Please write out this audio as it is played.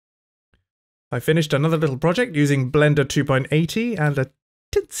I finished another little project using Blender 2.80 and a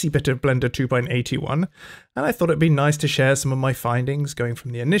tinsy bit of Blender 2.81, and I thought it'd be nice to share some of my findings going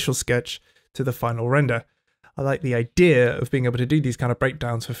from the initial sketch to the final render. I like the idea of being able to do these kind of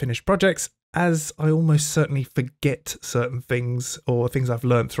breakdowns for finished projects, as I almost certainly forget certain things or things I've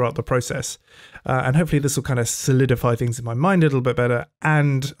learned throughout the process. And hopefully this will kind of solidify things in my mind a little bit better,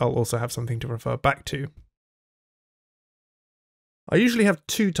 and I'll also have something to refer back to. I usually have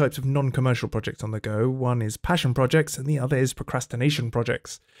two types of non-commercial projects on the go. One is passion projects and the other is procrastination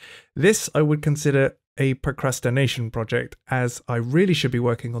projects. This I would consider a procrastination project, as I really should be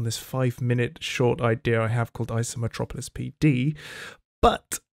working on this 5-minute short idea I have called Isometropolis PD,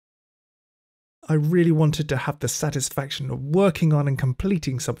 but I really wanted to have the satisfaction of working on and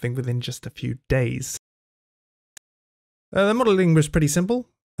completing something within just a few days. The modelling was pretty simple.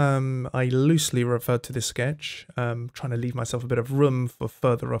 I loosely referred to this sketch, trying to leave myself a bit of room for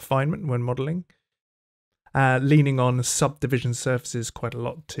further refinement when modelling, leaning on subdivision surfaces quite a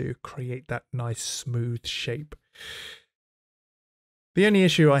lot to create that nice smooth shape. The only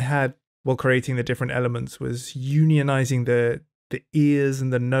issue I had while creating the different elements was unionizing the ears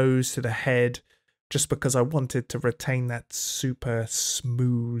and the nose to the head, just because I wanted to retain that super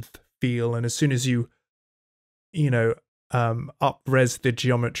smooth feel, and as soon as you up-res the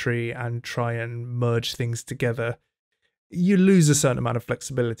geometry and try and merge things together, you lose a certain amount of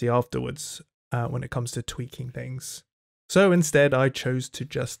flexibility afterwards when it comes to tweaking things. So instead I chose to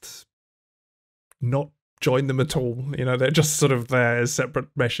just not join them at all. They're just sort of there as separate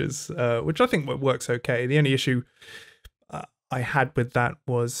meshes, which I think works okay. The only issue I had with that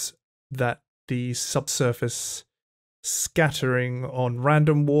was that the subsurface scattering on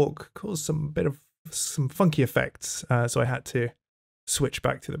random walk caused some funky effects, so I had to switch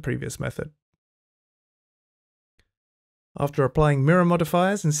back to the previous method. After applying mirror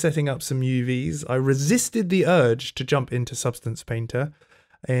modifiers and setting up some UVs, I resisted the urge to jump into Substance Painter,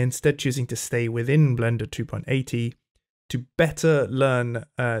 instead choosing to stay within Blender 2.80 to better learn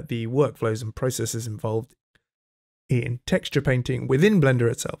the workflows and processes involved in texture painting within Blender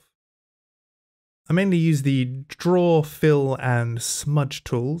itself. I mainly use the draw, fill, and smudge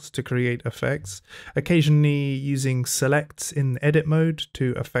tools to create effects, occasionally using selects in edit mode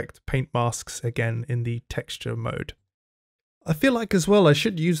to affect paint masks again in the texture mode. I feel like as well I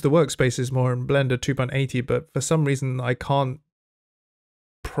should use the workspaces more in Blender 2.80, but for some reason I can't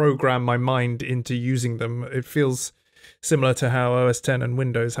program my mind into using them. It feels similar to how OS X and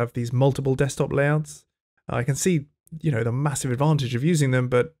Windows have these multiple desktop layouts. I can see, the massive advantage of using them,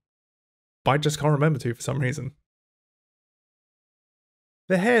 but I just can't remember to for some reason.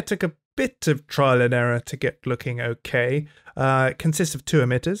 The hair took a bit of trial and error to get looking okay. It consists of two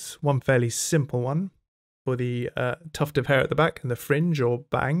emitters, one fairly simple one for the tuft of hair at the back and the fringe or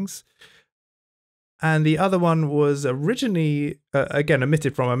bangs. And the other one was originally, again,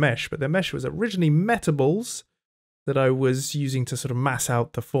 emitted from a mesh, but the mesh was originally metaballs that I was using to sort of mass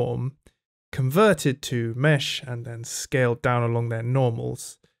out the form, converted to mesh and then scaled down along their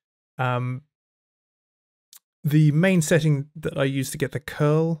normals. The main setting that I used to get the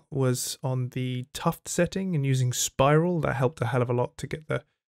curl was on the tuft setting, and using spiral, that helped a hell of a lot to get the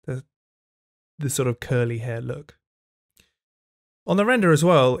sort of curly hair look. On the render as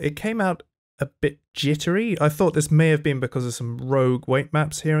well, it came out a bit jittery. I thought this may have been because of some rogue weight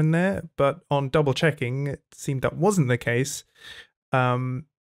maps here and there, but on double checking, it seemed that wasn't the case.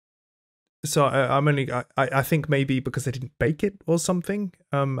 So I think maybe because I didn't bake it or something,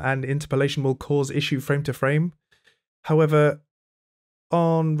 and interpolation will cause issue frame to frame. However,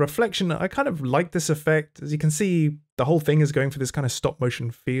 on reflection, I kind of like this effect. As you can see, the whole thing is going for this kind of stop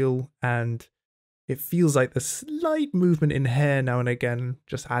motion feel, and it feels like the slight movement in hair now and again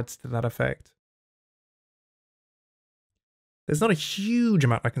just adds to that effect. There's not a huge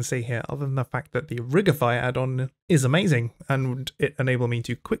amount I can say here other than the fact that the Rigify add-on is amazing, and it enabled me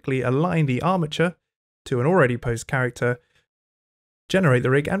to quickly align the armature to an already posed character, generate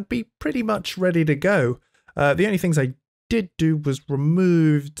the rig, and be pretty much ready to go. The only things I did do was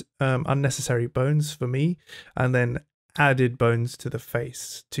removed unnecessary bones for me, and then added bones to the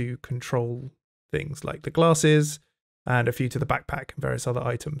face to control things like the glasses and a few to the backpack and various other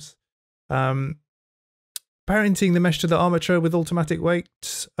items. Parenting the mesh to the armature with automatic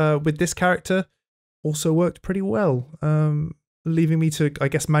weights with this character also worked pretty well, leaving me to, I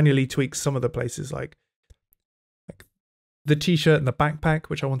guess, manually tweak some of the places like the t-shirt and the backpack,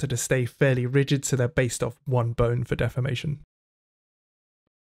 which I wanted to stay fairly rigid so they're based off one bone for deformation.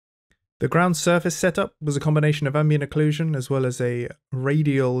 The ground surface setup was a combination of ambient occlusion as well as a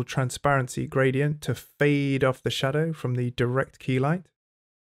radial transparency gradient to fade off the shadow from the direct key light.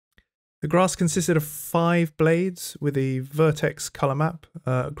 The grass consisted of 5 blades with a vertex color map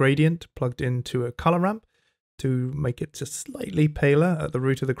gradient plugged into a color ramp to make it just slightly paler at the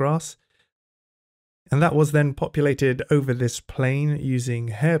root of the grass. And that was then populated over this plane using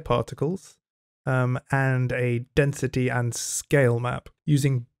hair particles and a density and scale map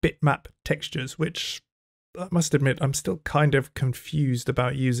using bitmap textures, which I must admit I'm still kind of confused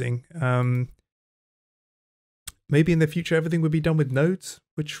about using. Maybe in the future everything would be done with nodes,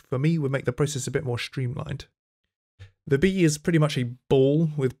 which for me would make the process a bit more streamlined. The bee is pretty much a ball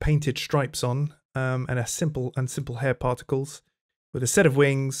with painted stripes on and simple hair particles with a set of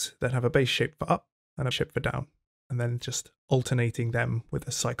wings that have a base shape for up and a shape for down, and then just alternating them with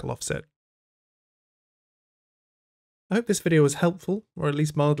a cycle offset. I hope this video was helpful, or at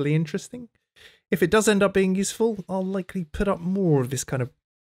least mildly interesting. If it does end up being useful, I'll likely put up more of this kind of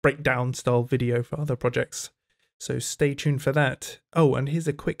breakdown style video for other projects. So stay tuned for that. Oh, and here's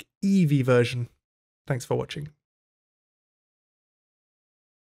a quick Eevee version. Thanks for watching.